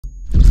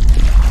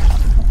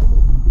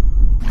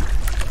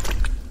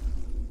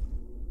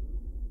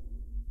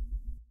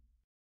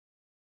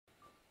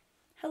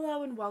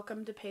Hello and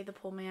welcome to Pay the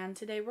Pool Man.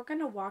 Today we're going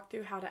to walk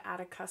through how to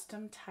add a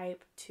custom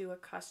type to a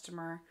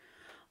customer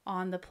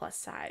on the Plus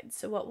side.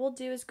 So what we'll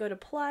do is go to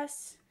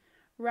Plus,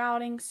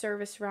 Routing,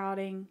 Service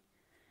Routing,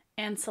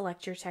 and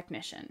select your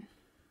technician.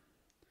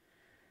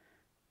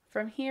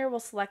 From here we'll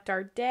select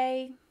our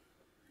day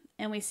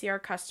and we see our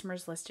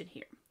customers listed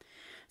here.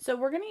 So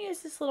we're going to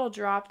use this little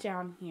drop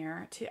down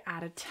here to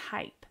add a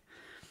type.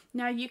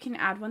 Now you can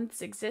add one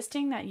that's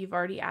existing that you've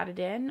already added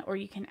in, or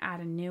you can add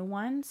a new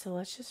one. So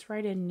let's just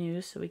write in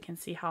new so we can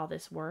see how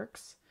this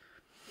works.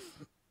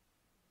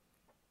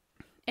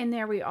 And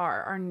there we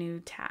are, our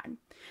new tag.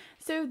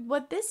 So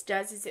what this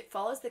does is it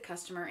follows the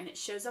customer and it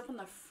shows up on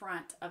the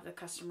front of the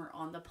customer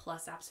on the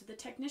Plus app. So the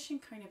technician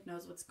kind of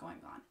knows what's going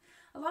on.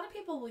 A lot of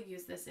people will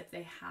use this if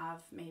they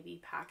have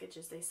maybe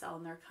packages they sell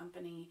in their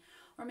company,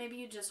 or maybe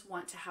you just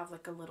want to have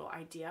like a little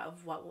idea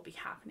of what will be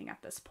happening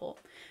at this pool.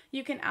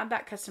 You can add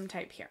that custom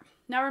type here.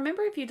 Now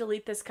remember, if you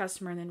delete this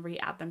customer and then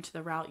re-add them to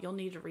the route, you'll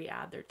need to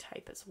re-add their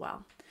type as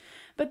well.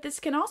 But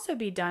this can also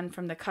be done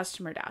from the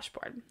customer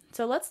dashboard.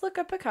 So let's look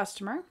up a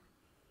customer.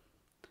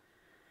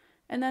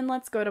 And then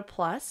let's go to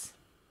Plus.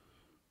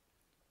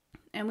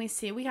 And we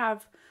see we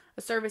have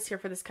a service here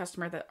for this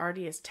customer that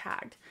already is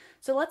tagged.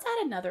 So let's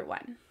add another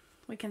one.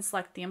 We can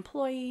select the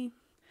employee,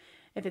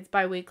 if it's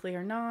biweekly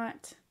or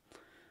not,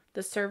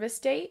 the service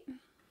date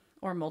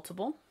or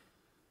multiple.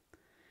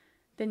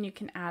 Then you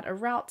can add a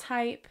route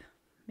type.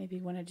 Maybe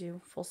you want to do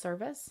full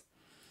service.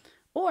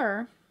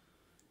 Or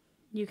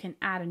you can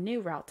add a new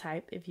route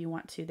type if you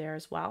want to there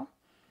as well.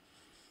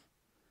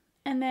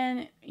 And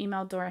then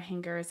email door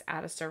hangers,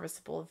 add a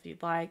serviceable if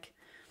you'd like.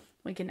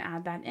 We can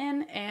add that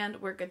in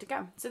and we're good to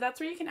go. So that's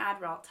where you can add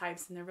route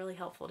types, and they're really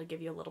helpful to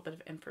give you a little bit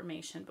of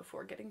information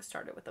before getting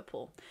started with the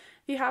pool.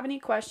 If you have any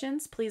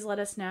questions, please let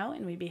us know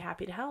and we'd be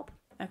happy to help.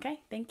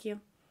 Okay, thank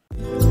you.